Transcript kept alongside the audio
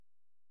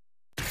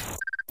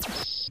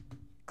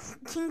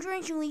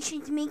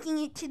congratulations making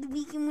it to the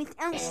weekend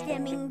without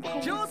stabbing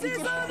cold.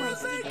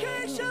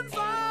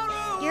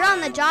 You're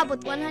on the job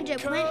with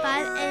 100.5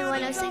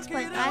 and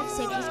 106.5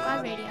 Safety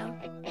Squad Radio.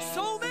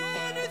 So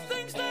many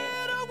things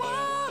that I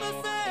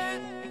wanna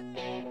say.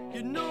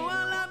 You know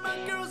I like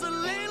my girls a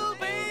little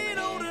bit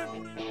older.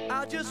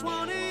 I just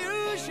wanna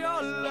use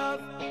your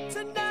love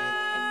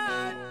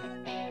tonight.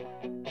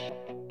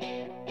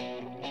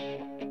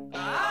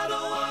 I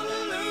don't wanna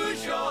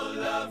lose your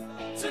love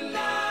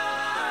tonight.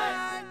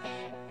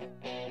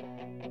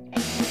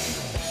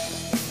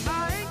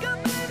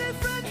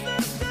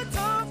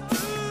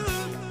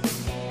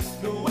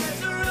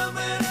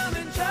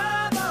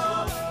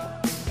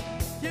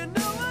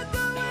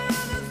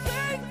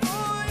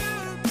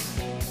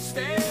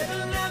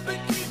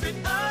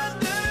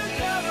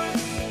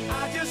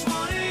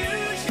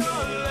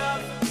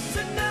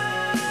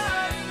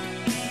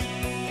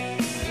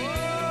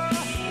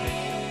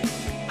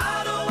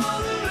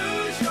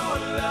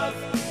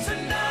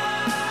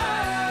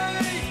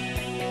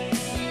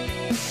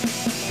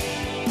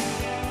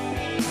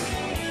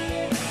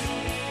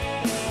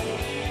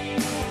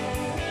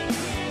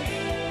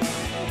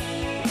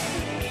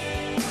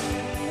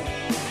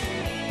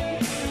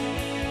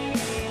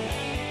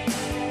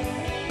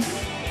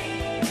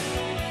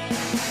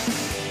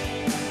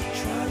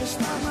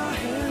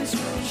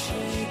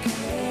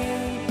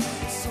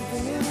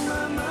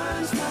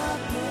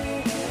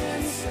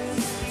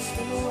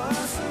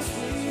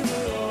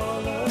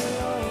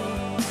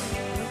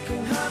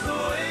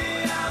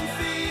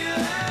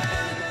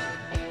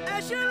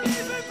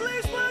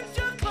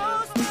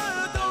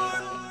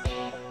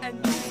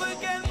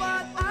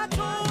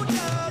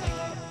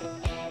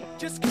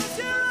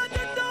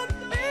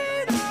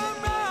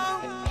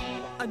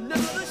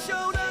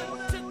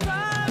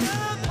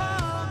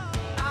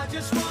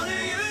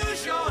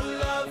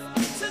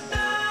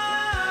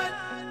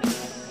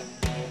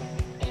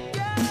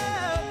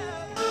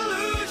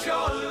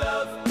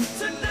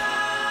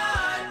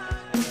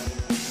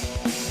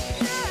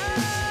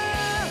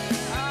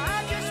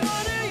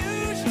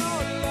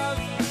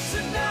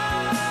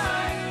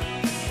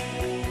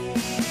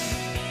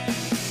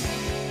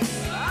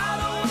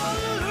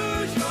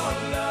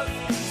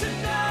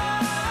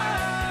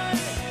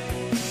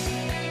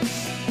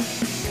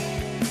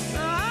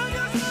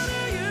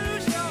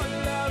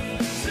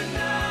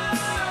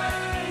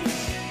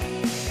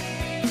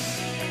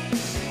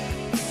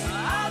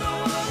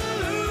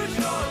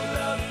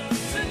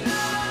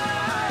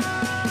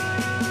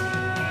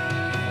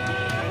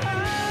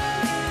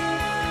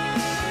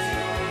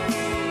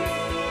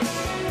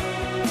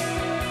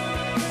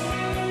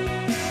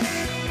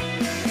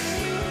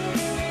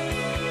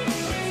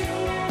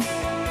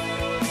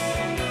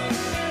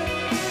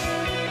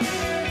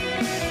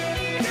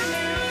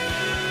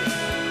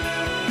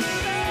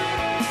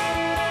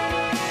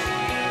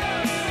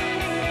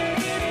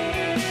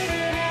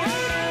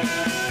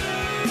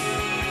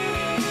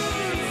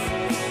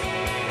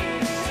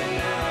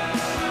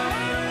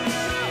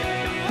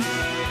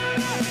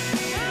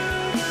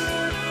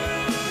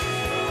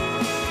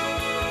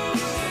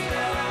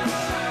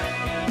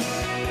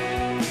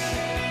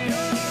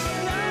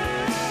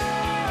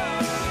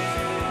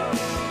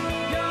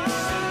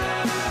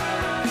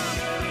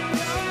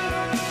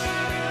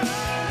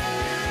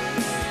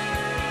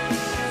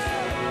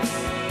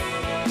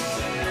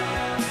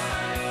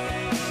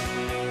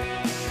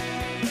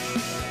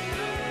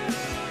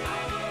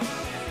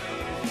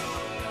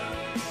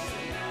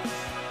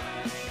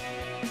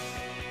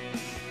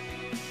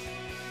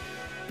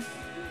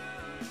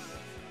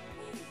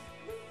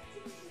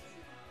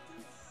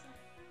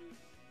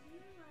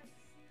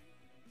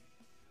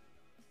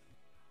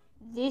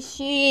 This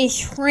is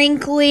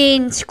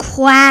Franklin's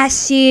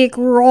classic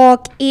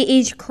rock. It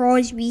is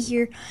Crosby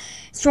here.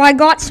 So I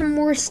got some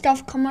more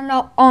stuff coming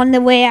up on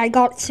the way. I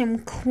got some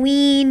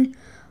Queen,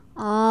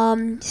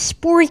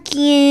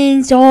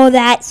 Sporkins, all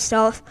that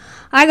stuff.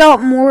 I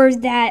got more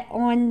of that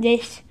on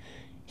this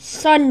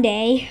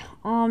Sunday,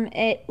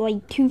 at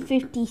like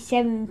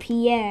 2:57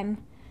 p.m.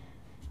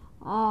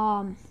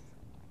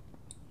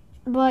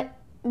 But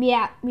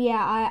yeah,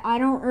 I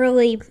don't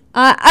really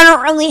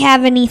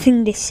have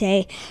anything to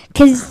say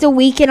because it's the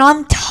weekend.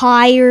 I'm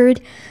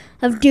tired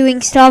of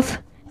doing stuff.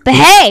 But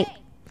hey,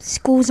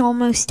 school's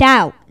almost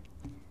out.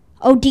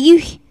 Oh, do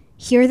you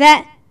hear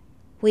that?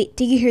 Wait,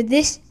 do you hear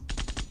this?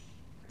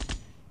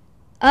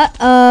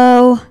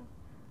 Uh-oh.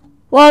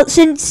 Well,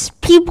 since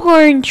people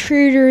are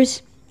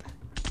intruders,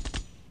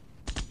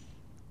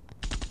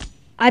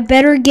 I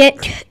better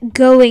get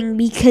going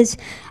because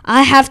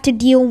I have to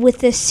deal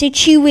with a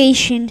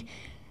situation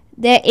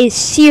that is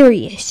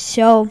serious.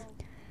 So,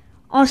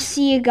 I'll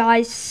see you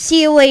guys.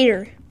 See you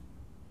later.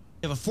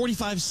 We have a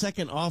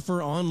 45-second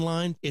offer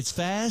online. It's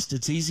fast,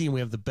 it's easy, and we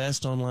have the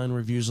best online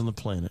reviews on the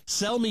planet.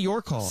 Sell me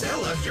your car.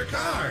 Sell us your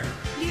car.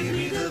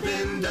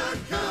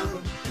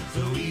 GiveMeTheVIN.com.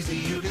 So easy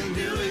you can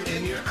do it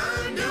in your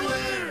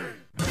underwear.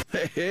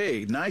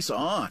 Hey, nice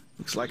on.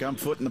 Looks like I'm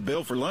footing the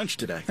bill for lunch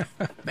today.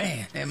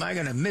 Man, am I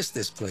gonna miss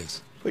this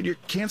place. But you're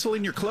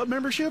canceling your club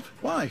membership?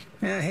 Why?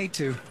 Yeah, I hate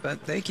to,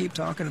 but they keep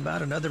talking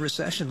about another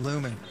recession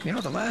looming. You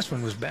know, the last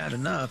one was bad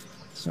enough,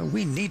 so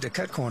we need to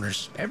cut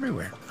corners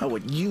everywhere. Oh,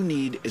 what you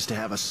need is to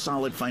have a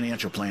solid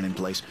financial plan in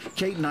place.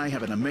 Kate and I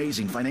have an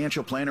amazing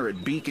financial planner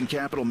at Beacon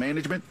Capital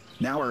Management.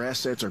 Now our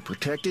assets are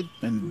protected,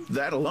 and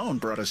that alone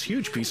brought us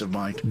huge peace of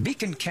mind.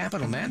 Beacon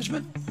Capital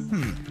Management?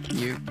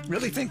 You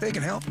really think they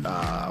can help?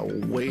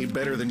 Way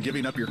better than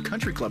giving up your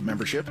country club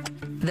membership.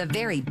 The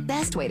very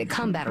best way to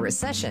combat a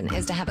recession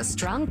is to have a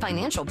strong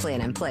financial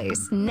plan in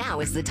place. Now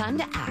is the time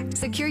to act.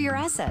 Secure your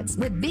assets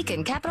with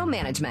Beacon Capital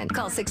Management.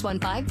 Call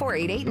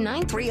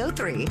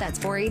 615-488-9303. That's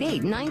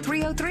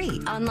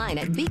 488-9303. Online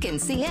at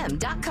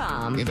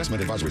beaconcm.com.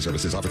 Investment advisory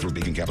services offered through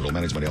Beacon Capital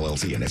Management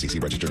LLC, an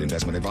SEC-registered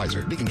investment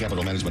advisor. Beacon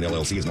Capital Management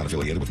LLC is not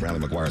affiliated with Brown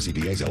 & McGuire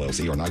CPAs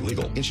LLC or not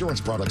legal.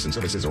 Insurance products and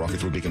services are offered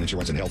through Beacon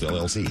Insurance and Health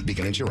LLC.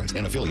 Beacon Insurance,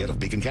 an affiliate of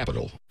Beacon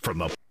Capital.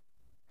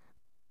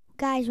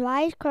 Guys,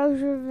 why is Crosby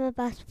the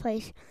best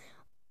place?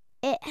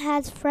 It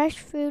has fresh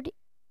food.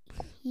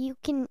 You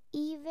can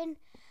even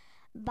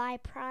buy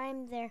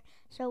Prime there.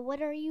 So what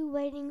are you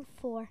waiting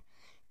for?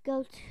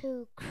 Go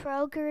to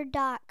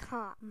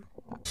Kroger.com.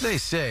 They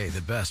say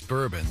the best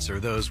bourbons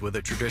are those with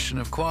a tradition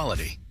of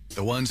quality,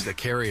 the ones that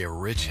carry a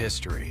rich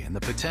history and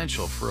the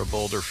potential for a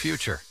bolder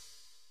future.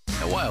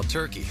 At Wild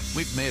Turkey,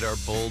 we've made our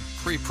bold,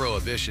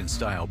 pre-prohibition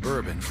style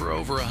bourbon for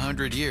over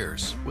 100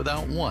 years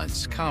without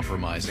once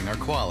compromising our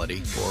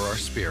quality or our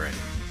spirit.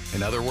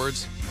 In other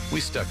words, we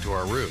stuck to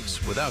our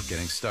roots without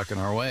getting stuck in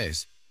our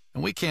ways.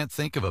 And we can't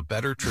think of a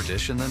better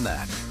tradition than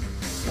that.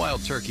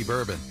 Wild Turkey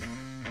Bourbon.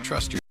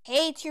 Trust your...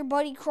 Hey, it's your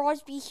buddy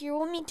Crosby here.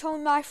 Let me tell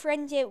my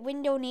friends at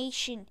Window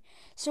Nation.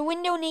 So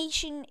Window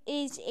Nation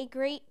is a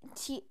great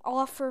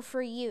offer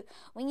for you.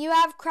 When you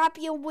have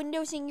crappy old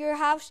windows in your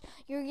house,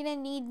 you're going to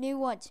need new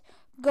ones.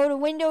 Go to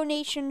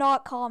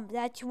windownation.com.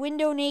 That's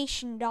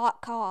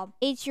windownation.com.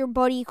 It's your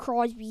buddy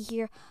Crosby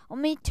here. Let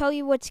me tell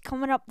you what's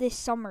coming up this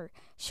summer.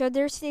 So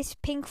there's this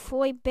Pink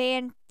Floyd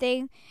band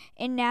thing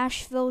in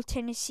Nashville,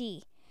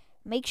 Tennessee.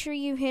 Make sure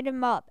you hit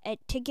them up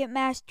at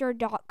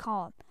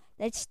Ticketmaster.com.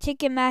 That's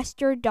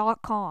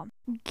Ticketmaster.com.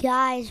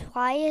 Guys,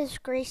 why is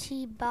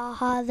Gracie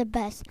Baja the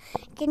best?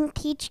 Can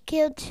teach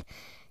kids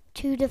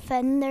to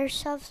defend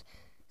themselves.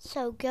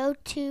 So go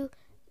to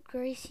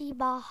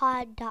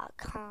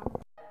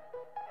graciebaja.com.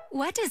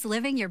 What does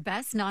living your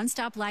best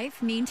nonstop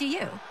life mean to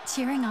you?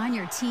 Cheering on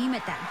your team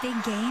at that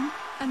big game?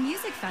 A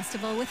music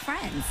festival with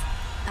friends?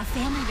 A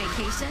family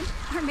vacation?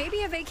 Or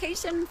maybe a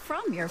vacation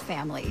from your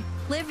family?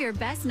 Live your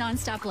best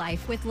nonstop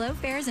life with low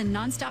fares and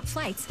nonstop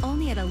flights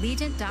only at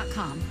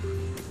Allegiant.com.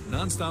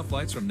 Non-stop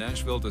flights from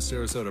Nashville to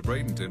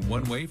Sarasota-Bradenton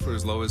one way for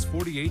as low as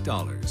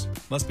 $48.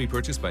 Must be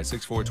purchased by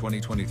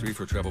 6/4/2023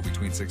 for travel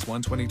between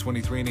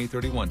 6/1/2023 and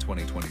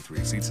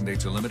 8/31/2023. Seats and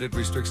dates are limited.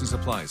 Restrictions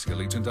apply. See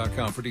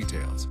Allegiant.com for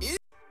details.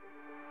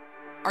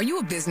 Are you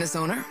a business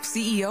owner,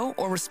 CEO,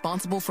 or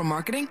responsible for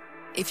marketing?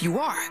 If you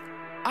are,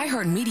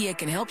 iHeartMedia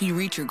can help you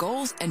reach your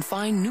goals and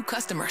find new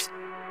customers.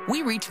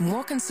 We reach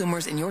more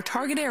consumers in your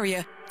target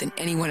area than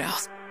anyone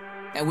else.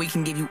 And we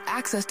can give you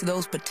access to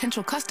those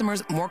potential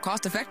customers more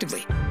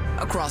cost-effectively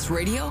across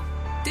radio,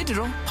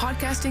 digital,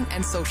 podcasting,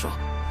 and social.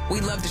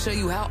 We'd love to show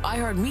you how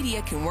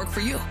iHeartMedia can work for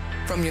you.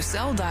 From your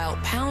cell, dial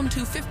pound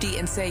 250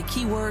 and say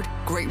keyword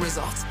great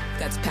results.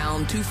 That's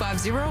pound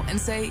 250 and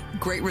say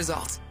great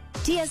results.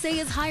 TSA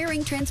is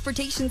hiring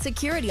transportation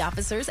security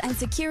officers and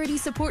security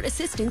support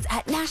assistants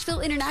at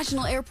Nashville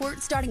International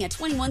Airport starting at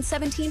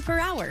 $21.17 per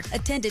hour.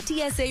 Attend a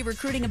TSA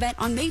recruiting event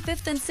on May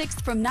 5th and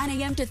 6th from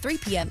 9 a.m. to 3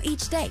 p.m.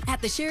 each day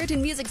at the Sheraton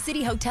Music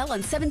City Hotel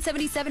on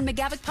 777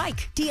 McGavock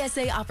Pike.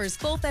 TSA offers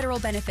full federal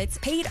benefits,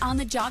 paid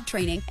on-the-job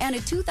training, and a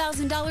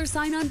 $2,000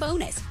 sign-on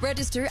bonus.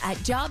 Register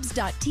at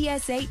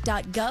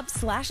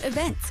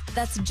jobs.tsa.gov/events.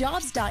 That's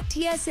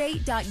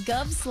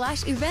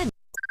jobs.tsa.gov/events.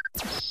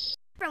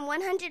 From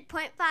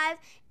 100.5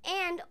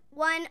 and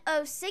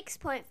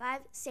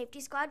 106.5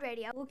 Safety Squad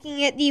Radio.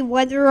 Looking at the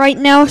weather right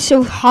now,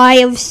 so high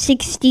of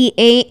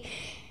 68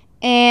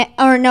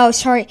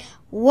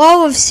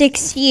 low of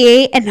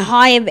 68 and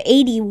high of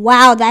 80.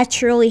 Wow,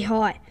 that's really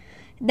hot.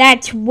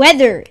 That's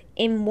weather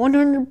in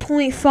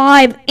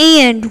 100.5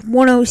 and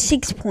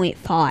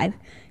 106.5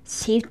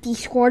 Safety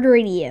Squad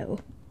Radio.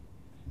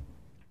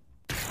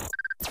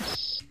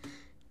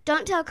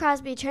 Don't tell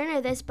Crosby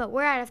Turner this, but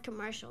we're out of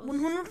commercials.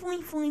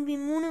 100.5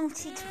 and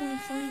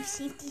 106.5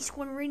 Safety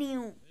Squad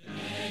Radio.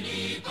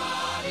 Anybody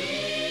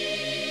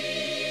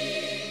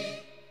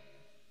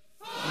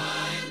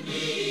find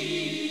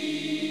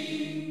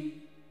me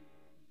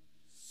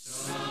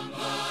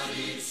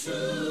somebody to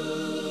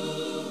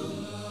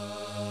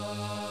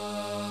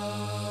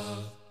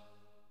love?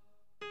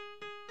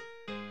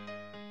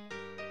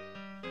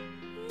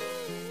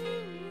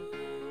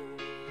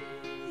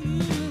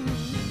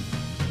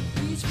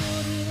 Each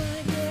morning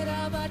I get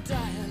out my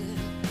diary,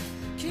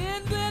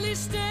 can barely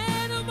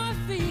stand on my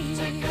feet.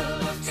 Take a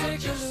look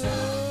at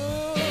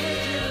yourself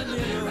in the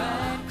mirror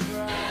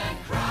and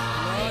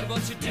cry. Lord,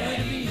 what you did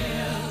to me.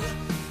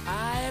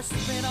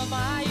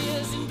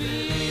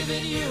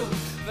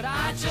 but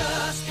I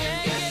just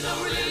can't get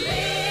no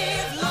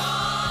relief.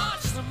 Lord,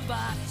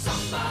 somebody,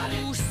 somebody,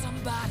 ooh,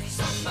 somebody,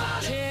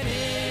 somebody. Can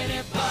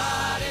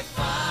anybody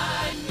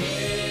find me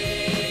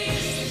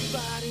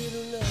somebody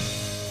to love?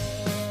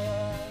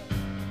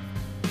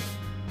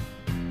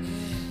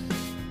 Yeah.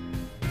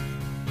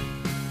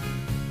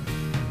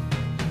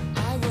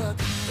 I work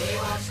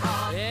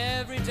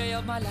every day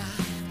of my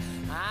life.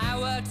 I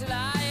work till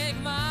I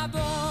ache my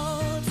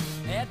bones.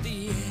 At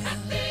the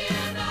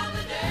end of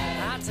the day,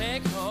 I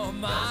take home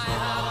my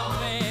heart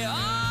of me. Oh,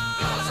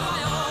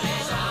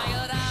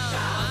 child,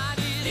 my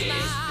knees,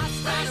 my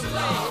straight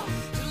away,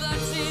 till the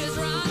tears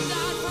run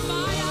down from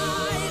my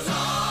eyes.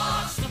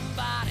 Oh,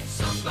 somebody,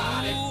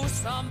 somebody, ooh,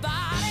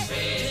 somebody,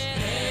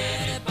 can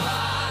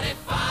anybody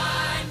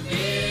find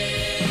me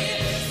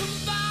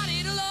somebody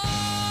to love?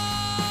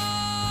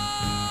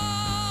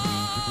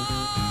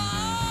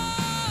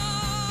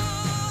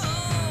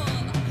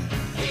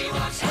 He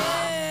works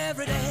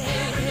every day.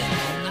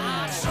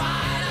 I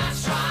tried,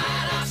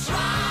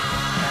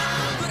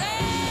 but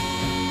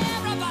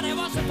everybody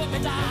wants to put me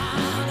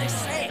down. They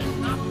say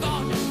I'm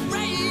gone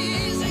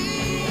crazy.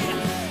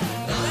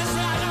 They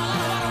say I got a lot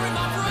of water in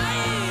my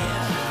brain.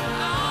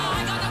 I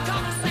ain't got no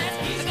common sense.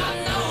 I got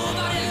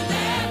nobody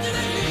left to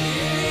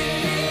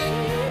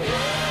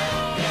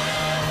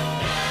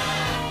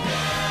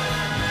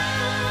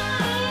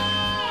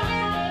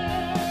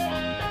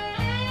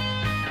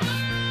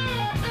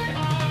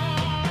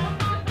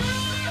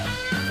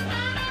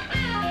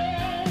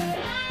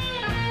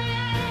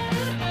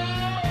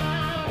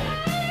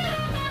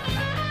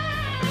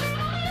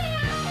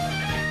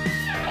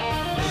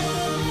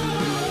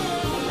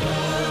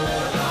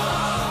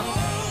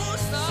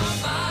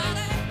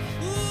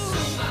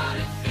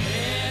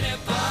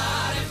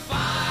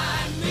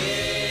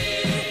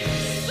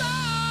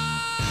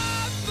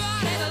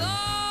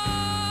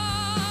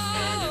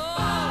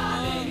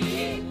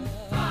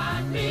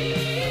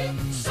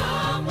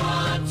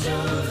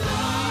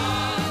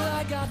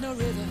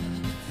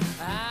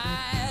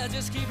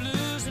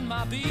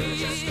my beat.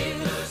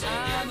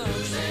 I'm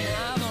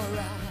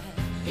alright.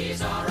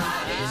 He's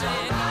alright.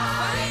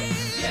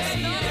 Yeah,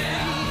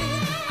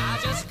 yeah. I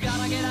just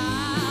gotta get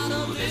out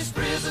of this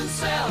prison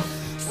cell.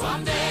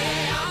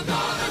 Someday I'm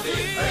gonna be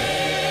free.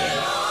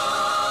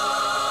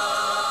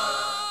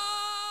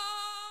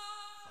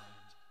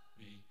 Find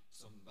me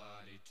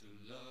somebody to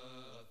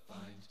love.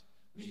 Find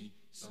me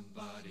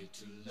somebody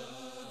to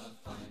love.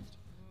 Find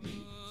me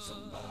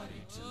somebody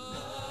to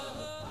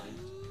love. Find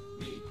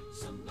me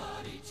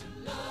somebody to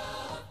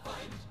love.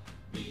 Find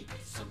me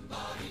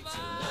somebody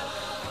to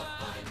love.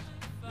 Find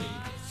me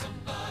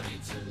somebody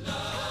to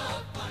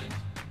love. Find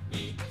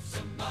me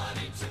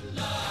somebody to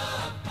love.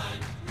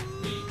 Find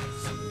me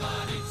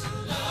somebody to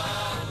love.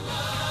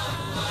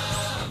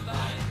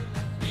 Find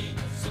me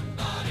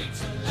somebody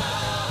to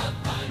love.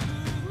 Find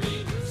me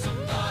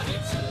somebody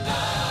to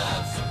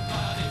love.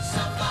 Somebody,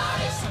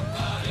 somebody,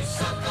 somebody,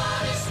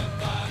 somebody,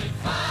 somebody.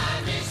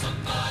 Find me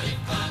somebody.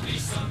 Find me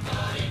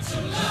somebody to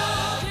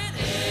love. Can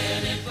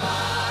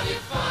anybody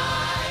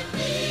find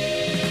me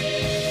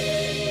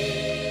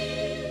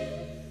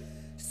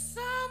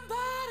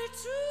somebody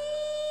to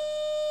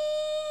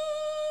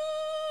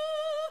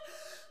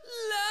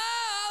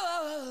love?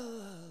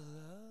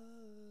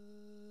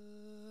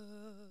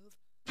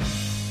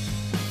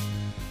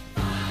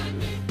 Find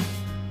me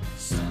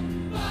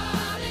somebody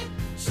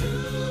to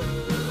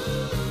love.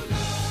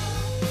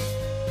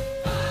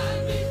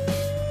 Find me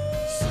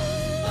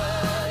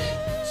somebody to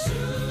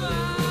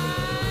love. Somebody,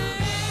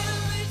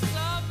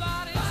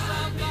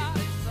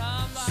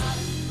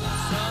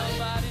 somebody,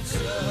 somebody to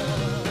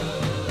love.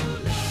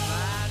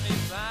 Find me,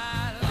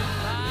 find me,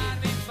 find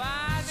me,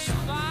 find me,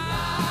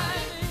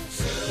 find me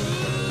to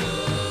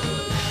love.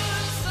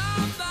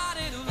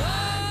 Somebody to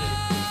love.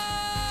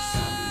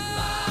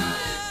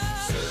 Somebody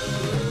to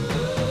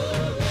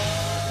love.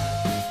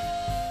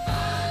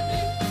 Find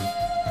me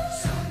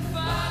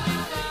somebody,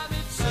 find me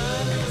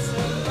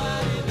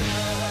somebody to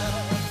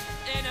love.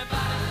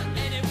 Anybody,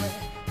 anywhere,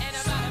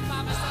 anybody,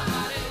 find me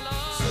somebody to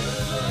love.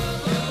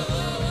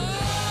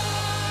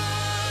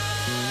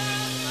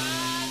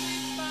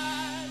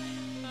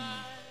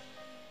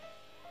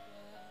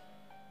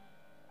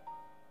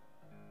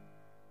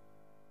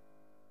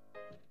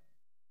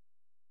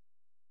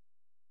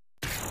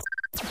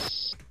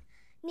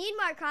 Need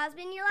more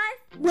Crosby in your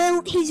life?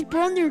 Well, his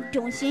brother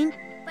doesn't.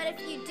 But if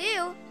you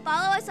do,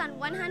 follow us on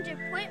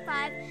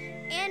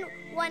 100.5 and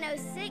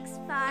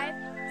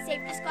 106.5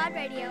 Safety Squad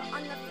Radio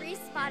on the free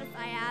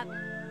Spotify app.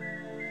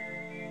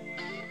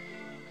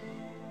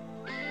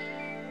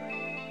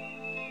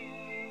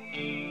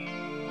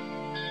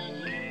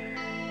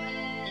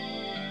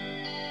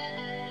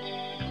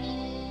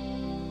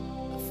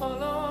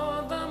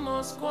 Follow the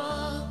Moskwa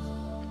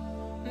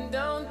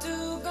down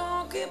to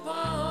Gonky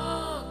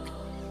Park,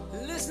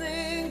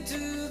 listening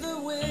to the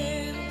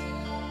wind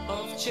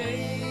of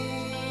change.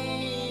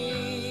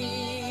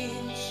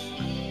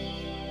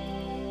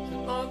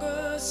 An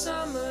August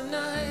summer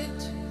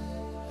night,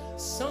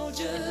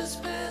 soldiers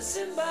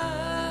passing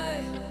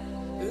by,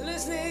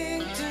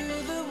 listening to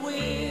the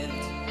wind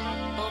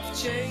of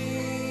change.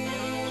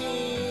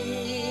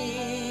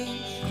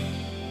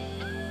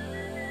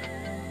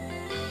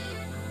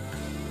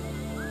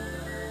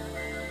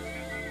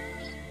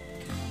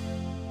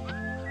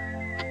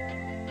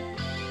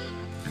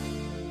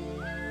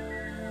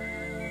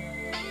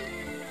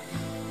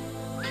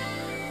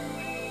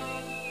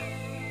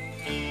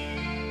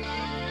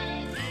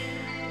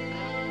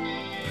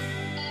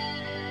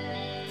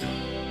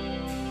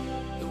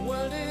 The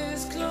world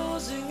is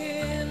closing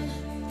in.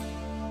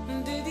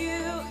 Did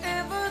you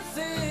ever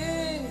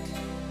think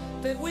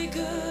that we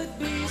could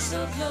be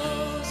so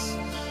close,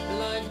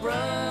 like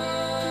brothers?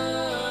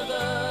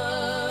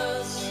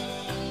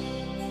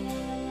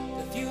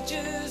 The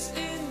future's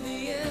in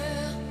the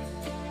air,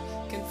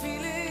 can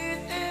feel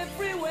it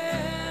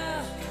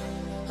everywhere.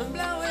 I'm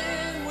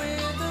blowing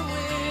with the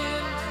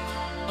wind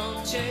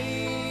of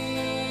change.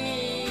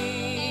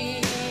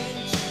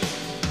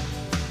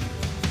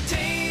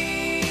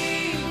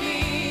 Take me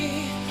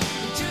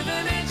to the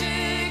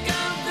magic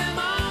of the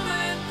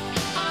moment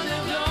on a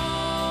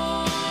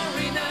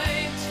glory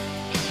night,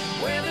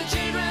 where the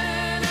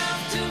children of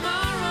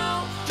tomorrow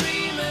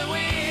dream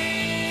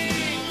away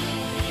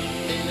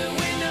in the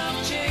wind of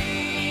change.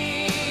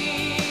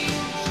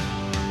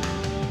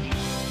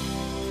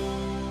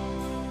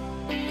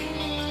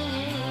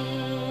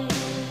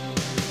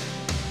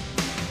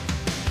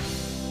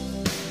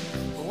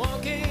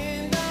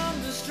 Walking down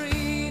the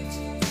street,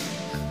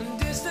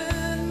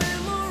 distant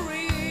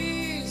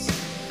memories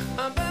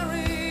are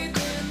buried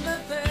in the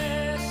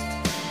past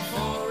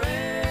forever.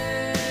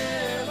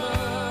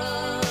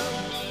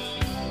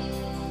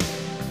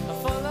 I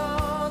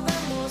follow the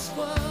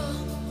Moscow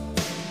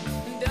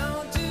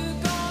down to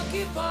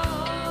Gorky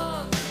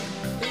Park,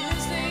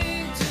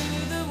 listening to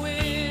the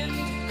wind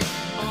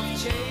of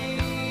change.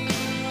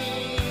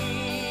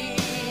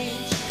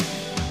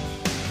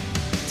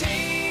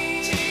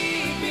 Take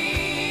me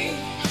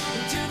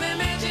to the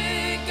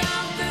magic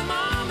of the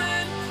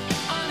moment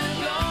on a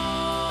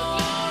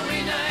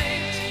glory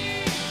night,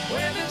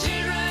 where the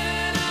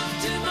children of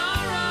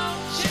tomorrow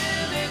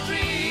share their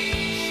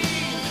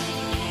dreams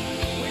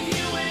with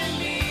you and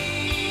me.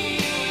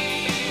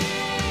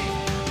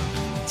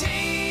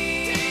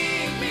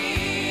 Take me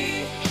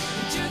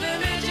to the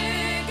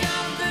magic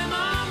of the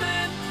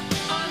moment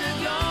on a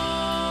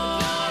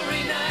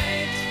glory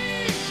night,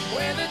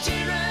 where the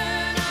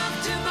children of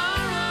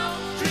tomorrow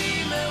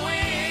dream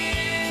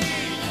away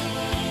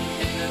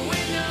in the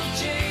wind of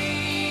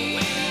change.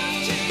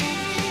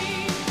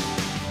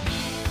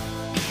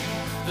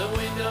 The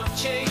wind of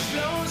change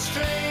blows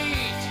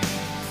straight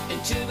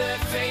into the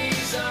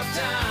face of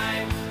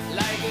time,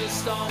 like a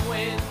storm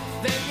wind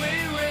that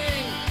will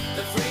ring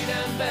the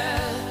freedom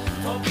bell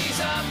for peace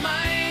of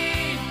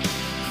mind.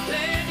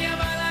 Playing your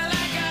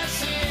like I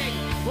sing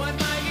what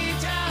my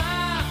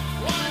guitar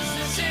wants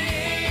to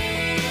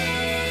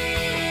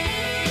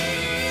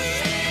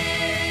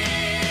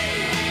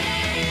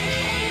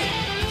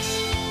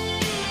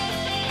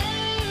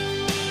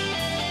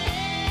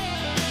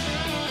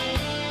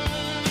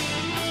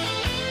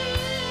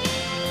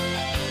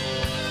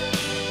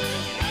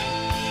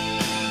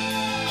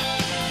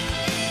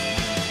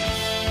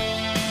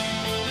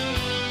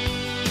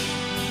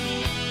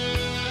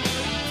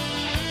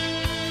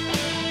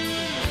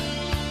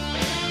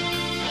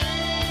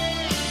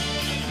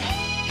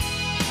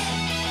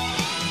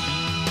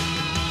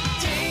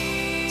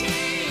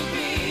Take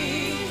me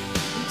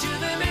to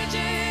the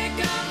magic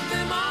of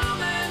the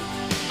moment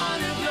on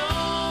a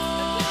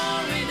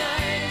glory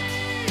night,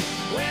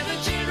 where the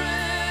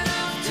children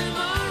of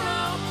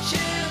tomorrow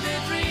share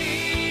their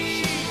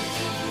dreams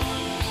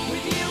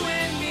with you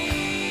and me.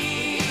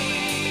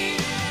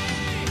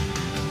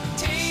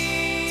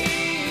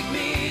 Take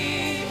me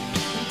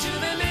to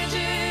the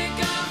magic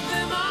of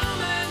the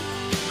moment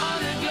on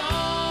a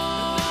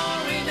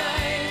glory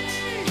night,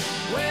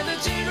 where the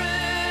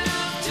children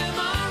of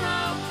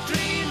tomorrow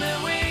dream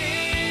away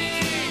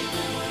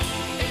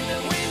in the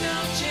wind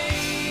of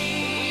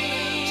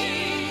change.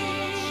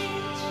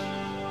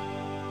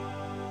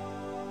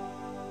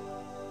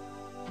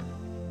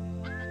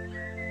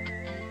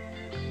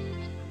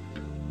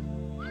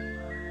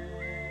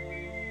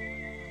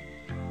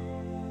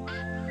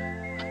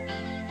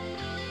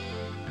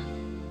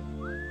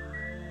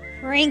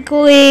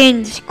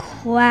 Franklin's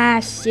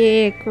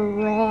classic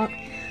rock.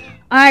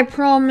 I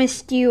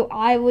promised you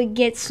I would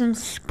get some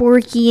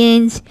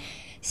Sporkians.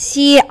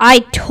 See, I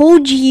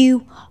told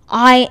you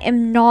I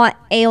am not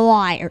a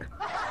liar.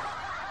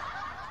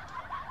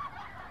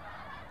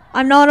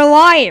 I'm not a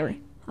liar.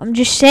 I'm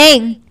just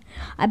saying.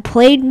 I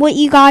played what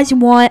you guys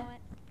want.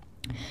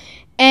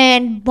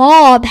 And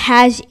Bob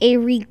has a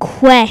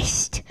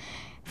request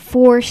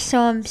for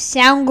some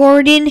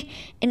Soundgarden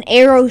and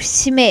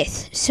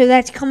Aerosmith. So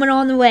that's coming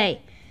on the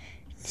way.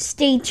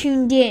 Stay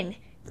tuned in,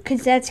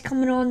 because that's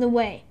coming on the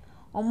way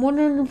on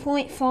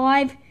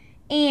 100.5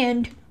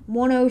 and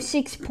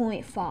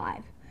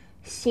 106.5.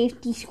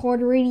 Safety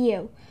Squad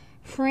Radio,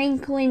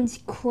 Franklin's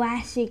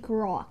classic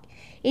rock.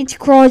 It's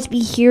Crosby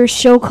here.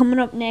 So coming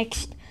up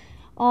next,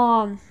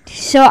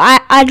 so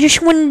I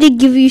just wanted to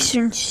give you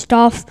some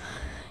stuff.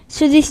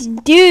 So this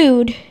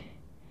dude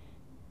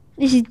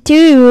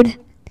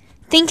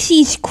thinks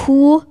he's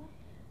cool,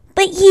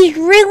 but he's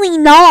really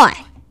not.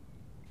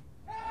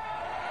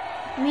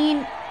 I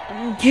mean,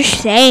 I'm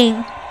just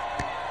saying.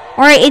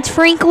 Alright, it's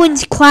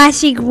Franklin's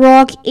Classic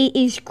Rock. It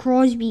is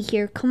Crosby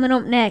here. Coming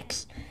up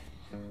next.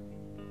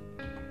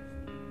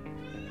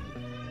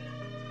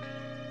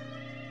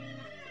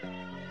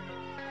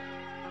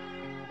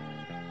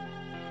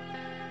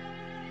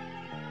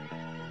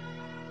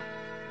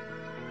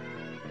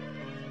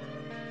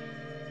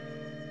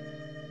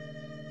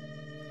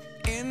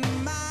 In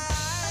my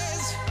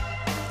eyes,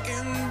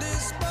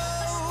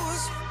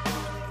 indisposed,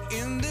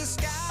 in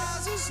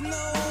disguises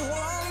no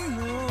one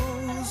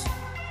knows.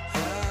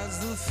 Hides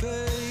the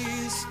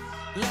face,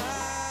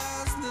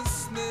 lies the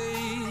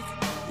snake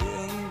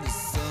in the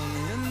sun.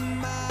 In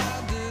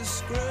my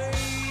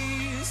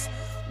disgrace,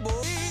 boy,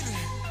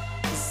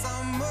 the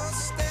summer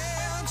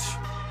stench,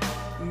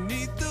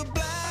 neath the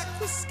black,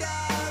 the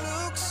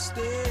sky looks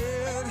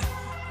dead.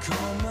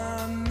 Call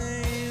my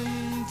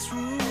name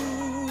through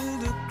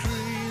the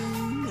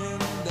cream,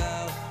 and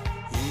I'll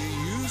hear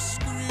you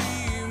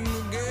scream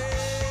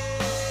again.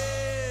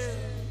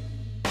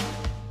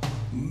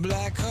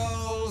 Black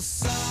hole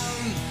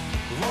sun,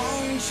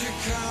 won't you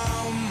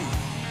come?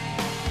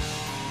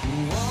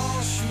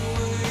 Wash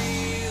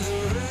away the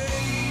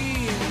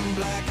rain.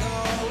 Black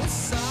hole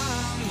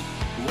sun,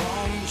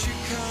 won't you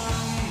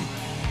come?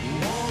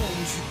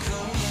 Won't you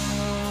come?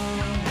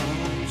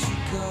 Won't you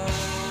come?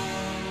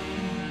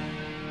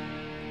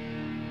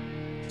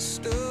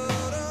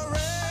 Stood a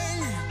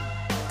rain,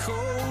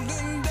 cold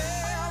and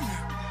damp,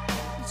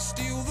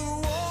 steal the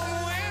warm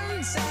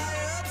wind,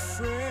 tired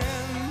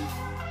friend.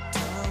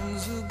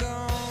 Times are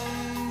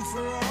gone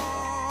for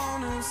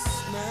honest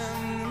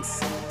men,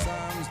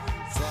 sometimes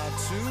far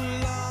too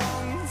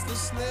long for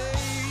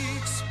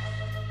snakes.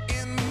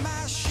 In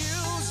my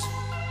shoes,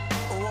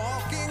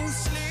 walking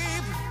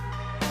sleep,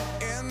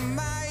 in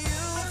my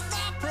youth I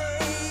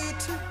pray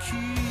to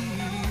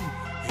keep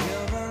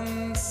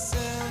heaven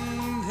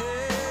send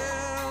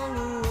hell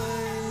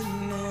away.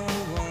 No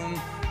one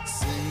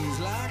sings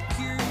like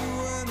you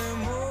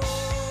anymore.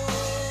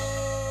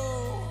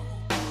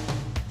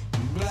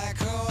 Black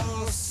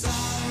hole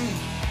sun,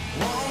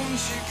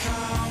 won't you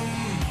come?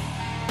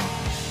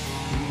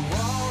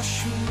 Wash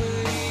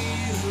away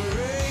the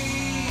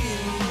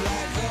rain.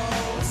 Black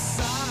hole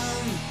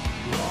sun,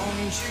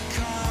 won't you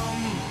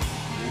come?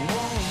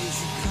 Won't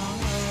you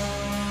come?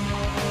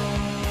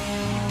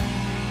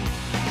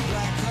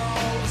 Black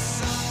hole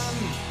sun,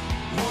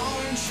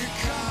 won't you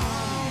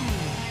come?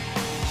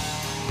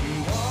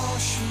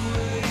 Wash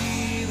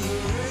away the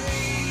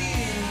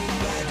rain.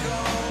 Black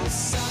hole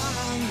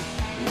sun,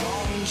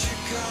 won't you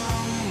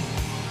come?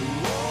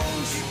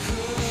 Won't you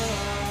come?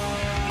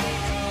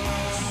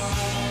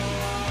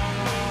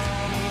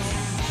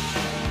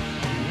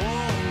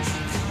 Won't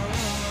you come? Won't you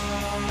come?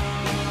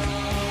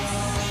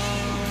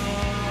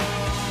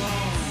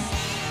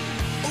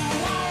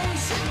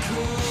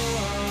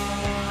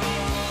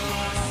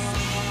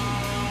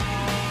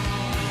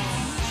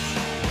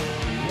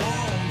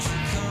 Won't you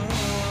come?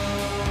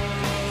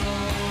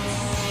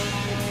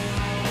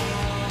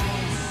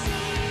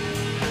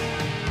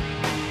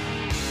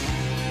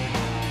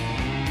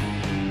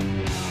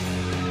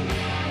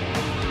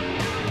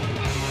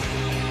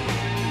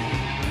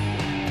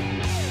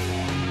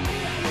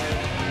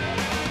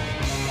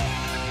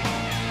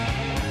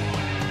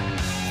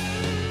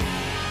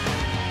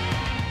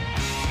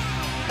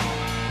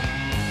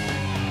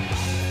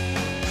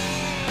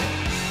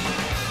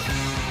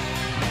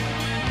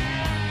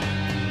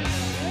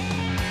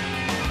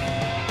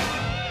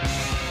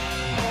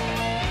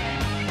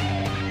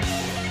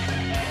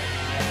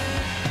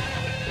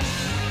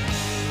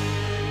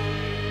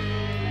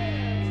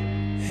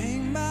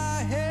 Hang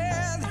my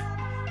head,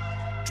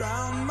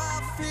 drown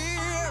my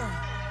fear,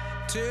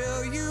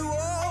 till you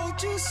all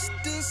just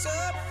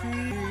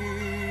disappear.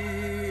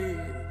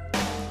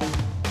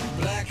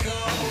 Black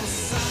hole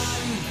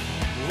sun,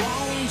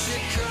 won't you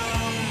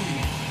come?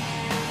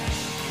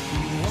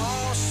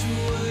 Wash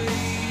away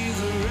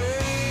the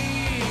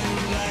rain.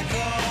 Black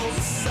hole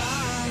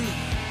sun,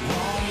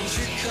 won't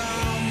you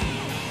come?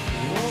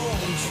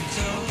 Won't you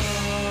come?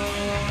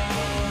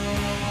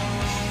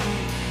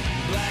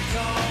 Black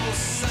hole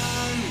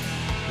sun,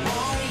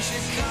 won't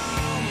you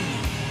come?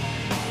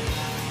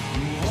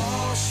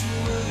 Wash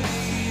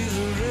away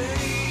the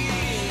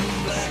rain.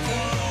 Black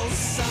hole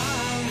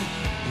sun,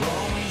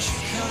 won't you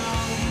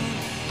come?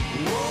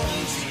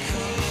 Won't you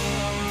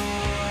come?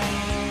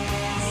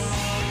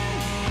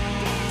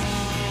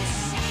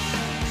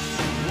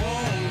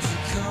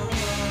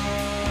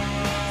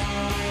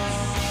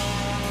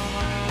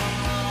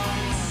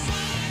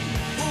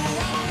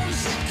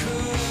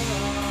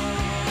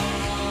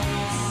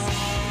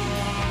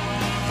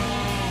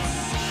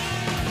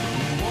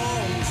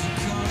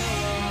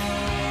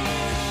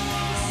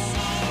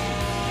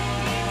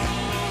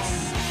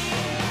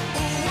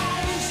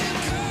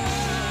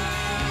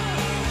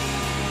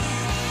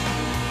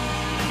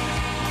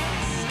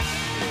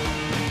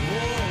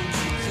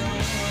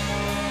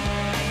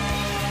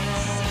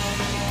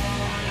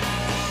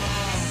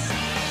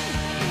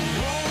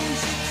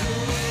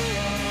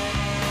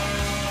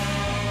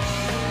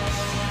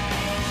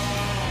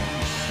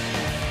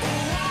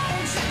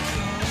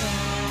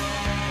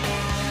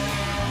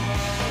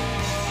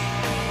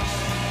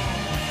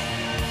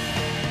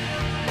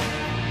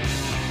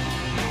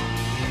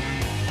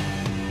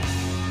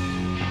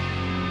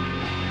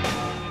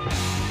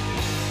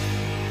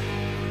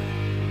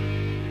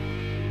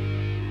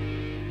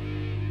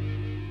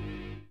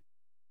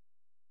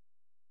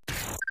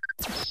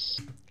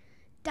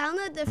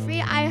 Download the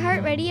free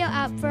iHeartRadio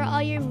app for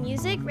all your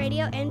music,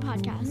 radio, and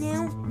podcasts.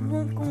 Now,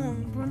 rock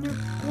on, brother.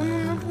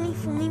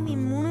 101.5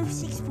 and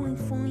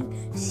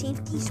 106.5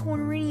 Safety Squad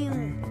Radio.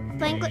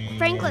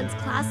 Franklin's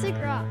Classic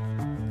Rock.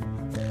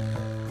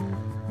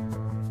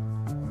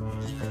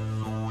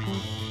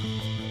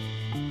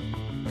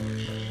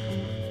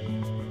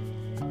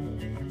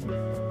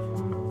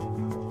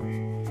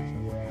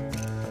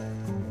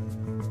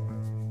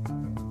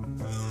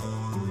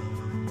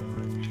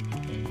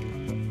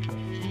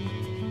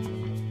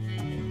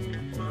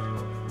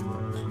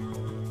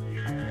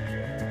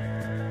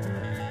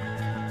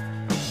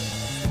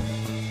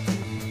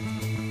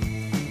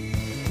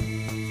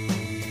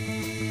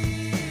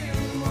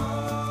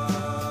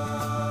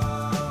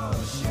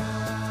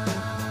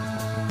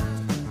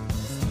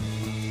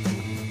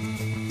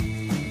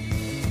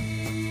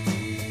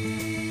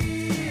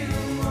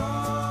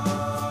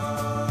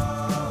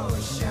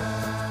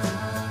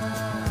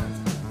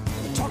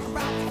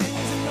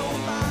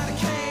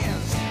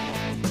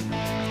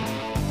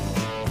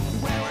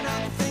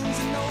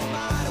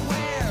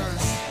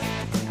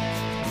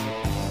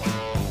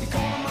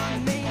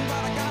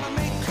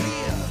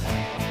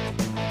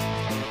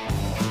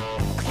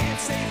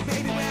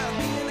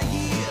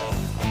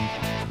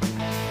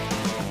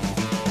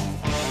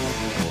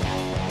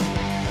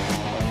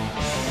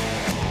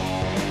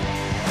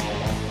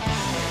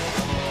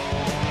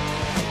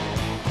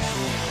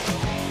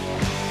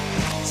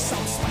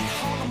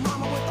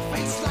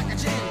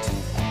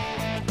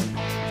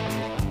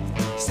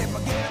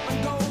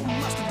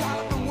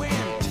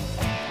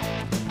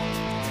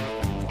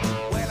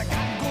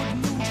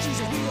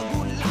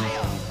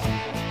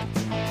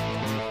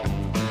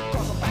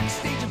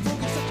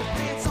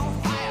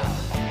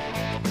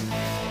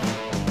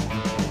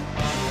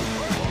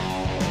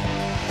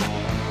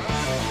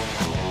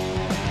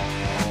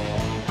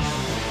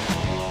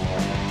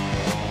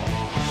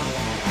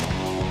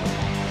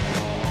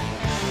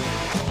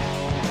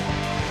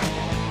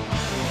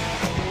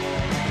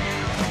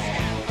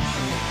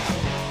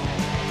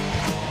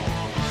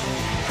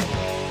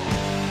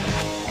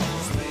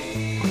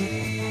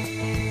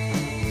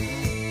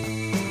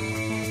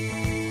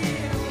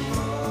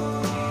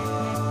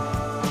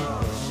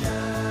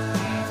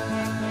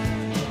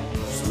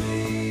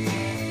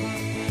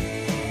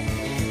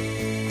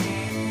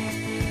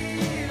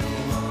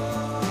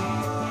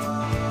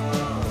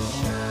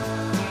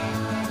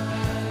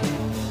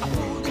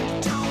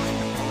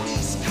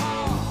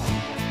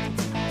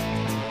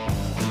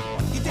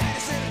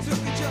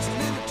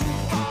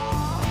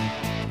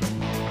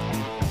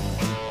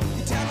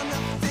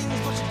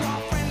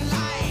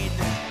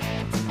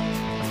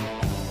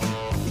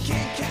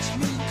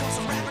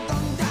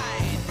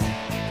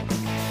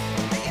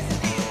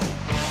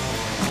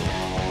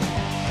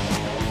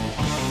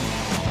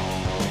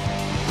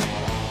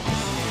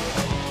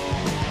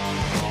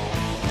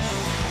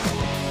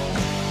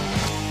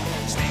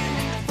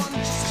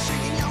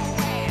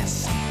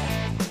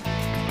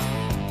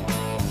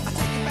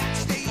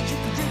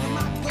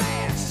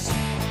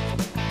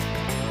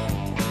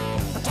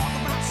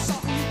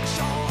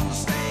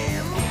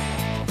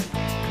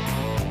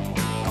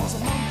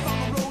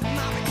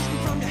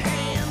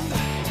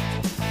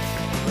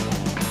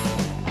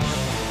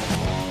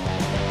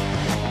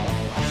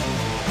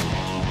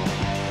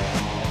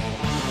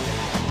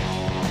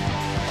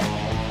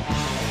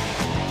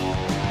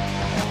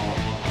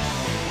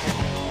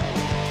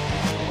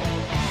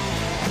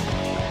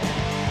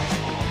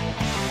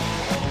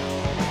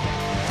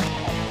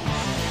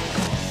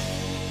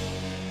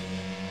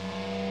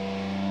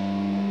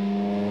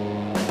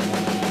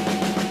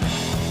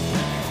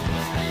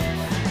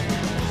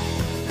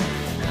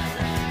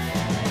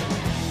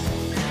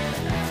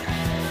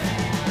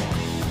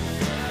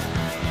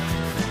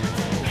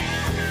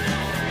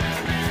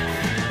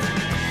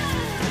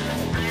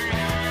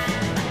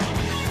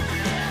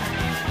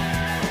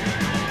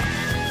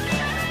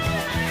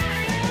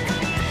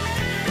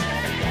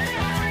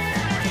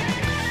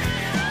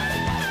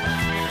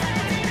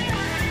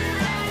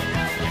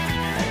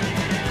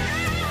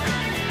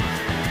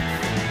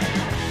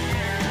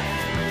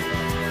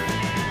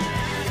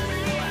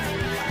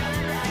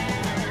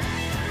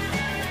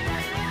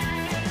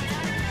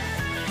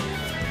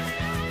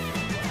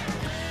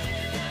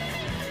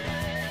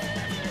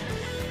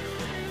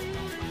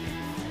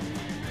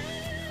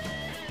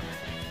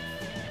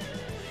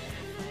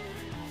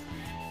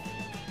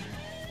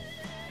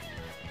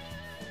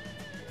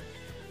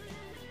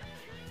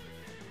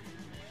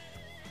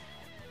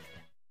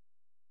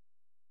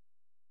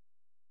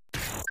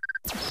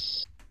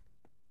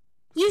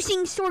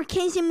 Using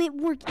sarcasm at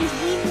work is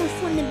way more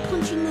fun than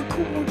punching a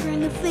coworker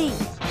in the face.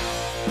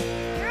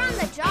 You're on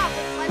the job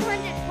with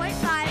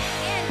 100.5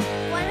 and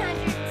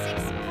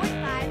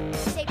 106.5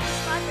 Safety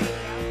Squad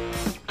Radio.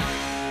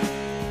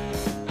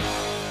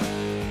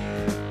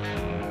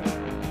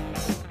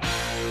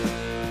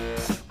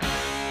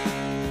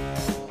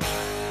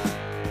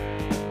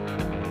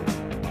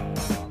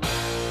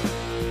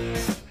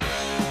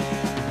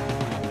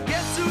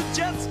 Guess who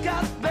just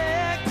got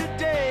back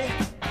today?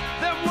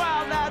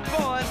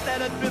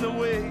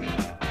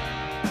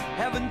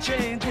 and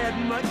change had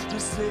much to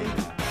say.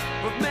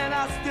 But man,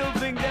 I still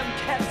think them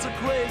cats are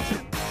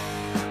crazy.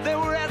 They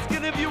were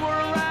asking if you were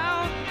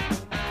around,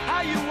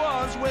 how you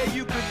was, where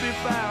you could be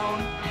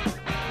found.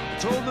 I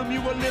told them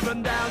you were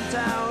living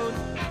downtown,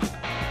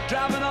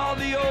 driving all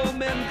the old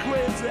men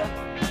crazy.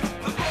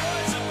 The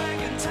boys are back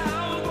in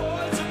town,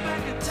 boys are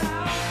back in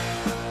town.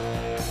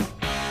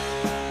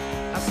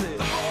 I said,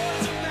 the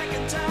boys are back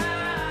in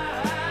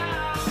town,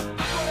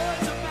 the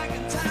boys are back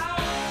in town.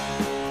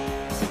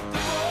 The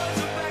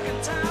boys are back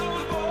in town,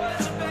 the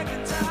boys are back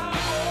in town, the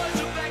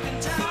boys are back in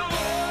town,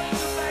 boys are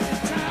back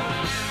in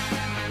town.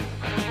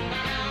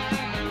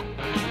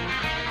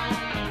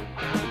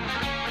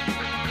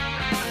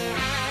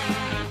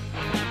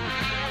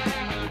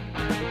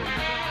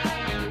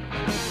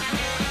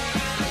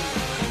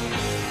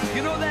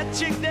 You know that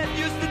chick that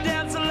used to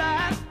dance a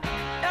lot?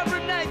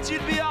 Every night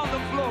she'd be on the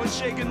floor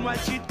shaking what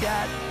she'd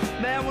got.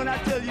 Man, when I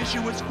tell you she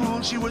was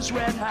cool, she was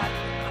red hot.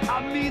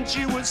 I mean,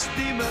 she was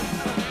steaming.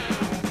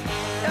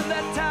 And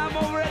that time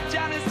over at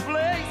Johnny's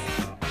place,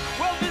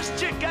 well, this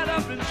chick got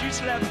up and she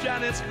slapped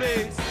Johnny's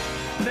face.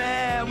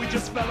 Man, we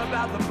just fell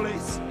about the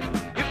place.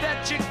 If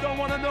that chick don't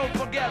wanna know,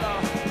 forget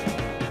her.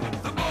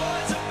 The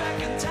boys are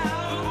back in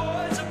town, the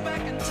boys are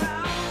back in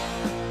town.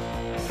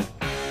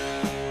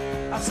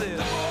 I said,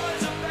 the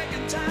boys are back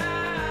in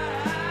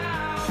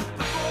town,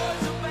 the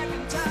boys are back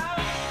in town.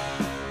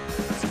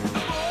 The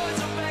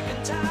boys are back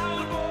in town,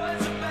 the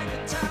boys are back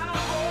in town,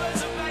 the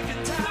boys are back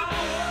in town,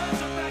 the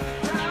boys are back in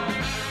town.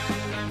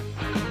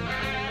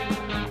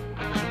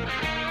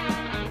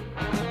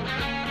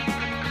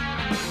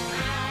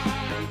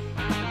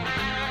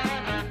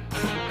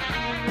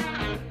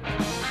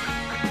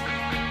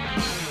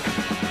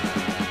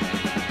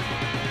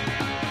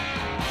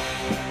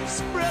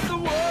 Spread the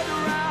word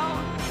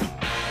around.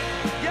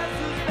 Guess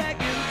who's back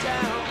in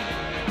town?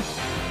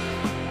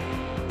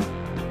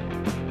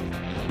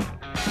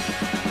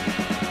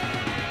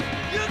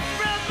 You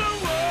spread the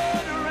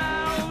word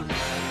around.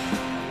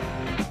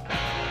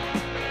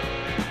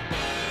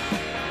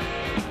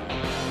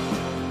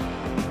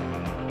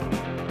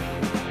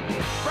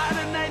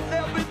 Friday night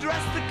they'll be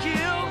dressed to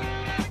kill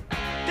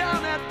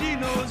down at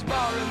Dino's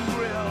Bar and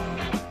Grill.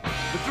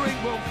 The drink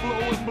will flow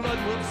and blood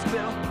will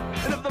spill.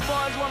 And if the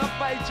boys wanna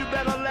fight, you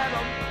better let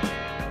them.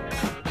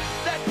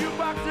 That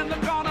jukebox in the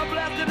corner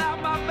blasting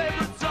out my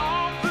favorite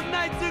song. The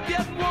nights are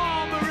getting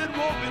warmer, it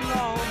won't be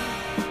long.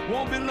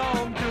 Won't be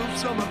long till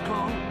summer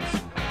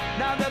comes.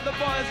 Now that the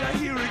boys are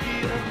here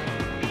again.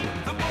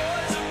 The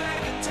boys are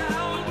back in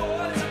town, the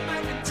boys are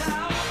back in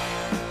town.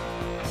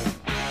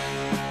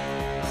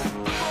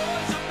 The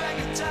boys are back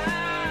in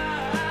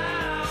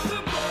town,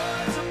 the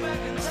boys are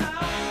back in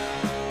town.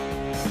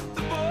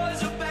 The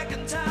boys are back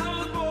in town,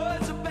 the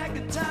boys are back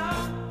in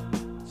town.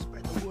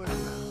 Spread the word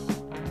around.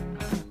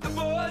 The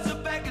boys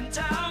are back in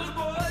town, the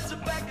boys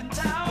are back in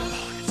town.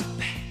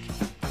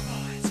 The boys are back, the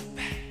boys are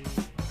back.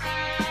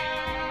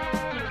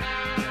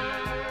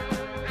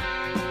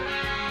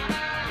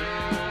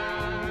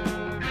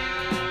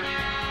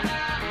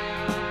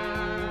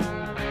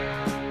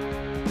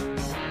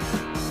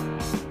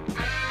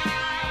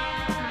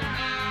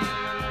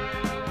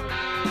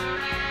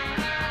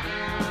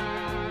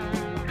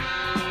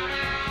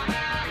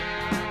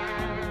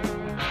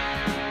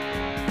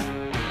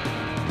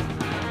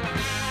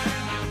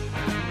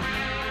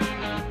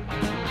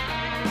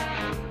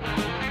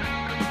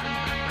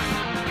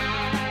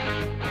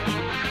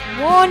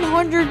 One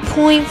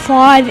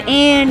 100.5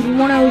 and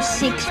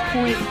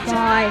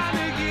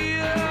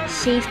 106.5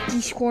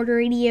 Safety Squad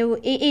Radio.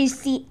 It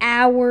is the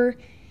hour.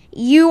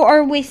 You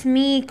are with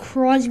me,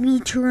 Crosby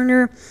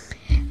Turner.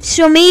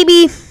 So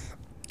maybe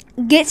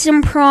get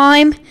some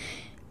Prime,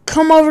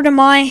 come over to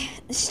my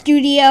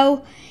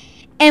studio,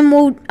 and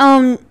we'll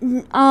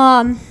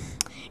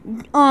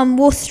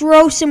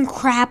throw some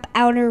crap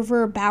out of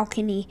our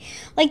balcony.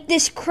 Like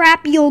this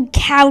crappy old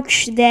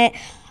couch that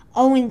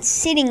Owen's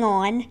sitting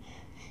on.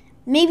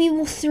 Maybe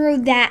we'll throw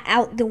that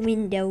out the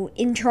window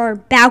into our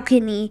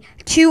balcony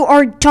to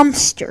our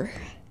dumpster.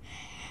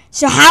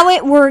 So how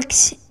it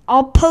works,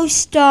 I'll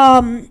post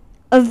a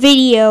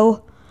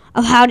video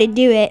of how to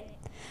do it.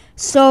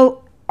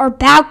 So our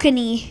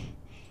balcony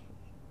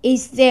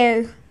is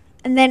there,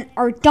 and then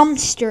our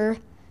dumpster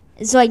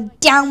is like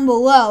down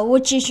below,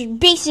 which is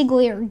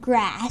basically our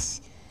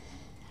grass.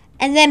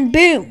 And then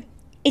boom,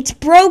 it's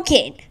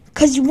broken,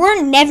 because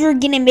we're never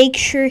going to make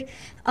sure,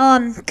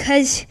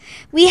 because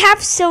we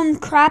have some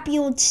crappy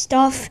old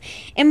stuff,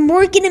 and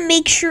we're going to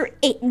make sure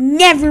it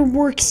never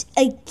works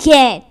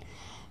again.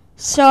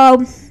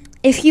 So,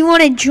 if you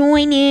want to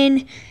join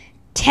in,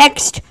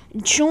 text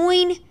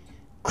join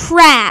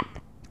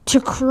crap to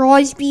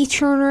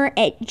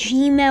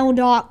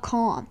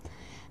crosbyturner@gmail.com.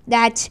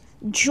 That's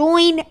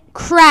join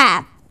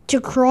crap to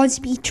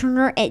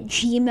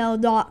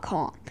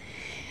crosbyturner@gmail.com.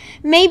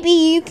 Maybe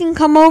you can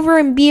come over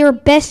and be our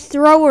best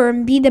thrower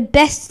and be the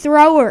best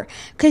thrower,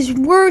 because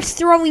we're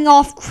throwing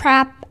off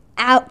crap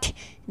out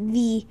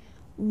the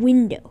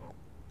window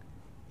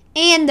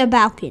and the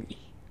balcony.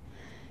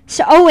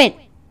 So, Owen,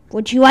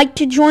 would you like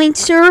to join,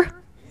 sir?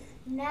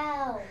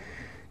 No.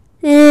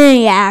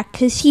 Yeah,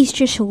 because he's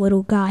just a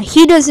little guy.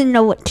 He doesn't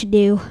know what to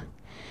do.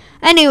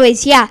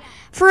 Anyways, yeah.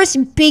 For us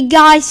big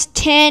guys,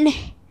 10,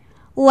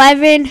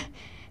 11,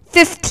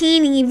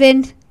 15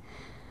 even.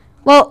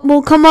 Well,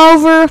 we'll come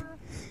over,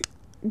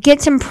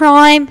 get some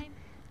Prime,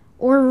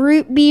 or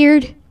root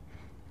beer,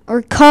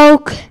 or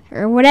Coke,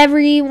 or whatever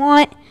you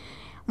want.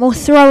 We'll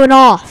throw it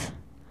off.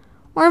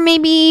 Or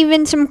maybe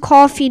even some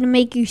coffee to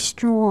make you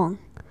strong.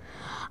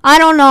 I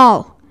don't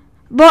know.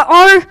 But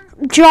our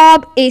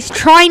job is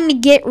trying to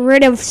get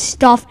rid of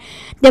stuff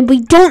that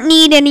we don't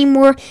need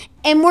anymore,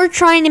 and we're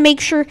trying to make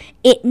sure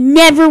it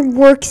never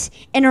works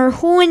in our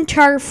whole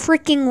entire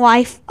freaking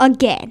life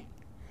again.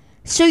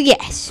 So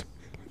yes,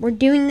 we're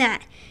doing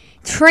that.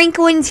 It's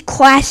Franklin's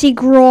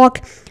Classic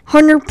Rock,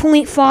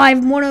 100.5,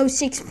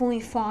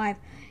 106.5,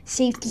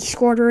 Safety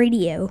Squad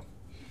Radio.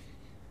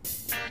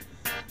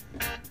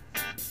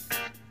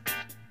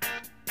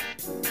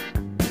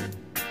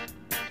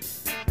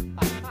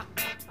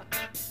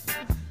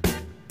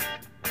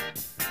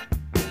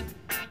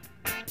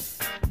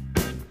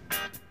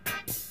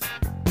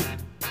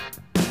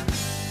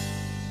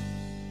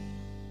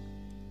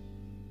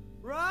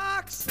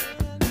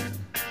 Roxanne,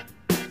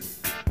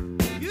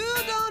 you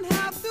don't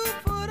have to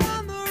put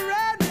on the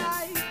red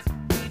light.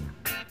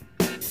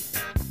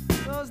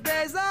 Those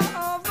days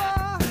are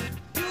over.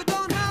 You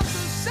don't have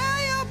to sell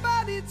your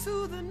body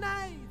to the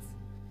night.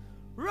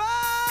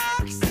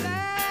 Roxanne,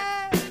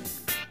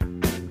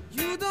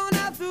 you don't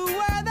have to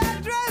wear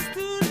that dress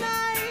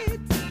tonight.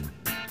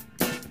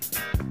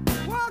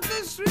 Walk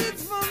the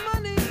streets for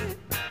money.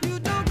 You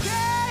don't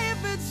care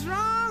if it's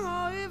wrong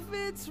or if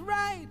it's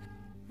right.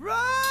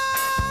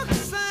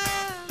 Roxanne,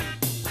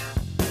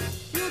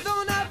 you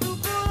don't have to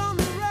put on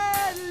the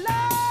red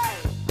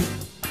light.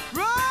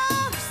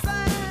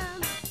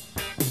 Roxanne,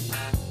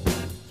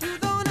 you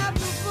don't have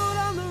to put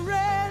on the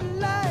red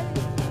light.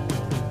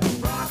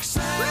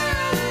 Roxanne,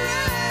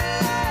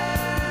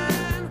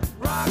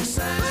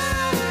 Roxanne,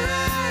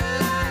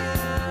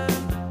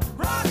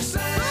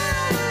 Roxanne,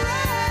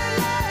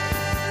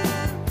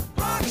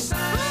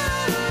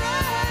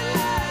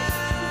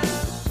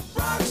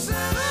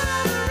 Roxanne,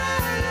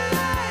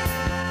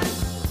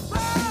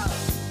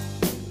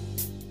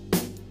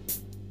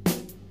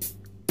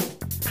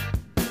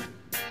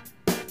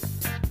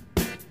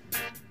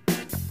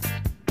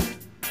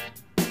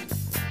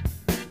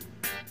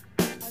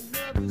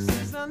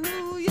 since I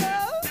knew you,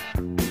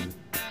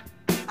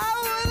 I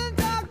wouldn't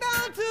talk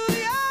down to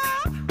you.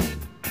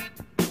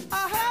 I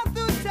have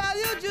to tell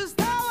you just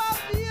how I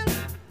feel.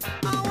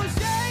 I won't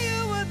share you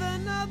with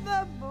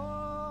another boy.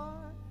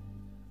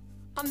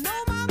 I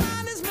know my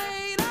mind is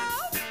made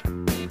up,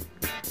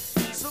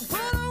 so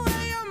put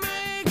away your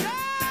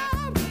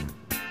makeup.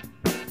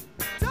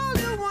 Told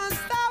you once,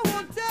 I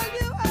won't tell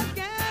you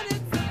again.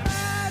 It's a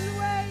bad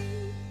way.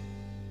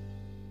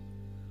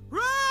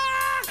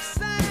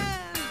 Roxanne,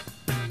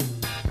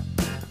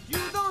 you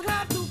don't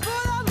have to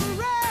put on the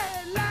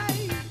red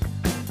light.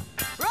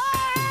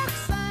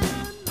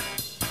 Roxanne,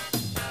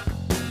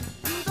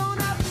 you don't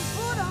have to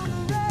put on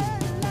the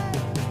red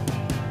light.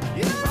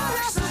 You don't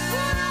have to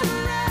put on the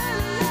red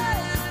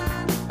light.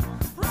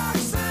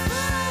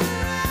 Roxanne,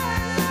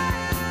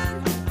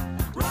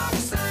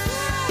 Roxanne,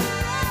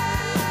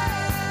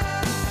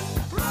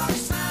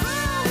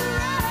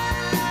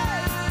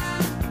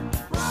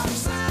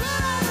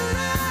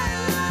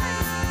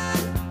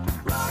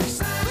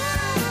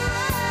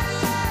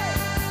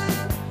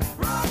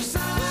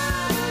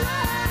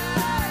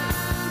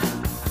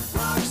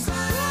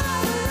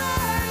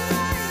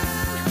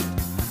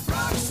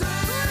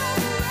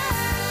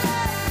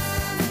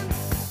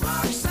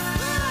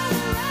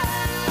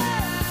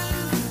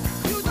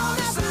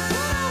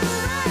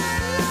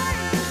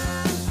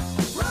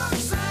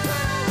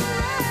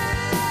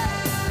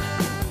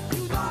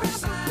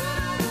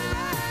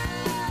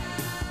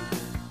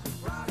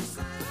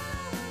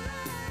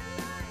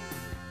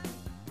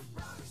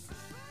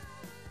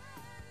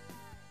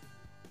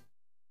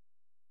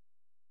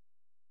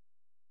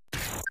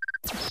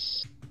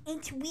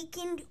 It's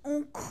Weekend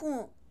on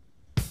Call.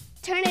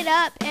 Turn it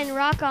up and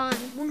rock on.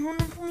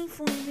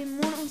 100.5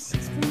 and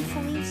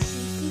 106.5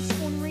 Safety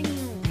Squad Radio.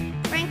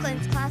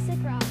 Franklin's Classic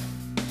Rock.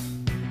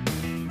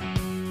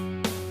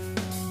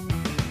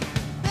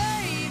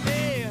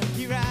 Baby,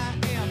 here I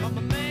am, I'm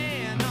a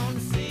man on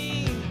the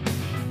scene.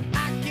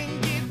 I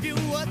can give you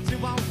what you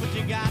want, but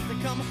you got to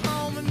come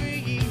home with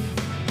me.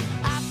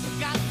 I've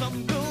got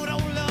some good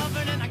old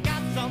loving and I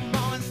got some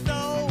more in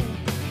store.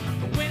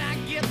 But when I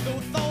get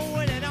through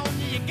throwing it on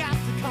you, you got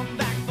to come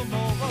back for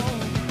more.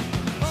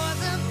 Oh,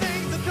 them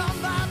things that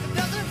come by the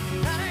dozen,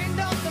 that ain't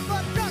nothing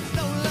but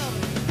drugstore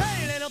loving.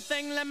 Hey, little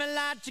thing, let me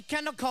light your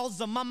candle, cause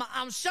the mama,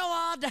 I'm sure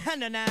all the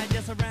hand and I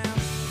just around.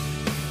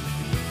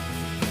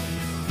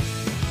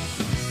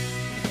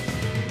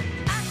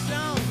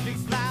 Action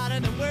speaks louder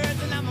than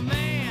words, and I'm a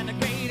man of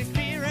great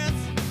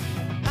experience.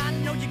 I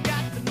know you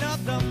got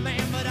another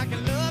man, but I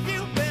can love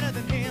you better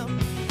than him.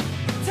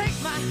 Take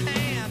my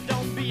hand,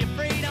 don't be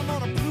afraid, I'm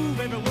gonna prove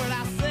every word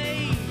I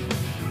say.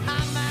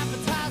 I'm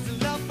advertising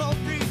love.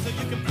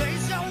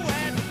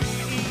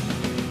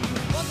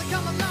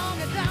 run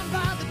along and down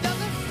by the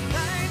dozen.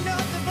 That ain't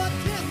nothing but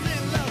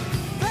twisted love.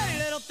 Hey,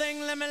 little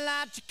thing, let me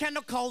light your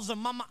candle, cause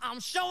mama, I'm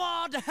sure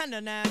all the hand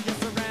now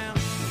just around.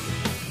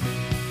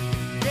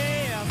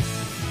 Yeah,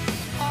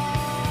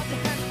 all the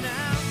hand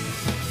now.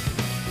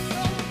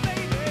 Oh,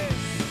 baby.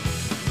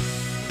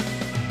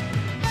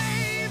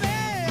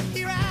 Baby,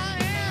 here I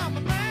am,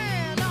 a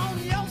man on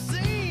your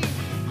scene.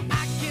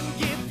 I can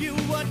give you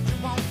what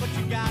you want, but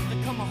you got to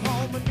come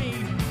home with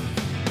me.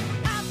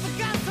 I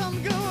forgot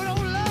some good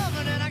old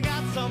loving, and I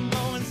got some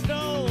more in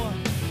store.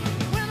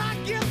 When I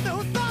get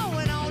through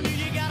throwing on you,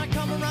 you gotta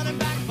come running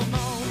back for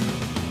more.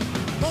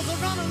 Those are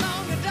run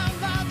along and down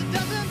by the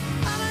dozen.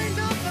 That ain't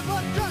nothing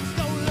but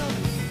drugstore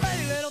loving.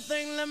 Hey, little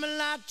thing, let me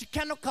light your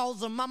candle,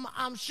 cause mama,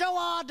 I'm sure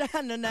all the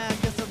hand and I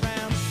gets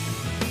around.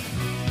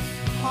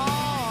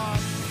 Hard,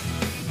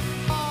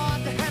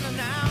 hard to handle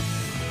now.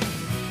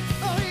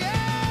 Oh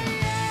yeah,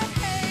 yeah,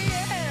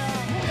 yeah,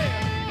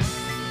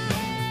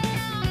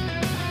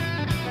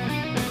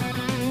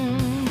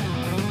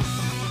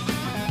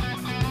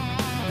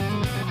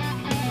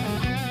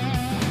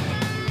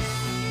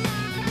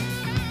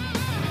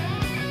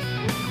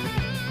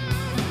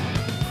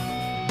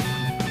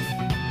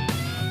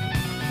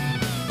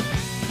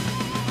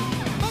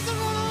 Must have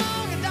run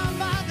along and down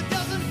by the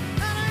dozen.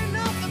 That ain't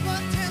nothing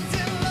but 10,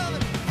 10,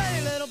 11.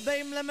 Hey, little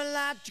baby, let me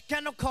light your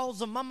candle,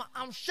 cause mama,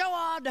 I'm sure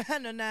all the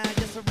hand and I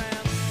gets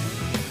around.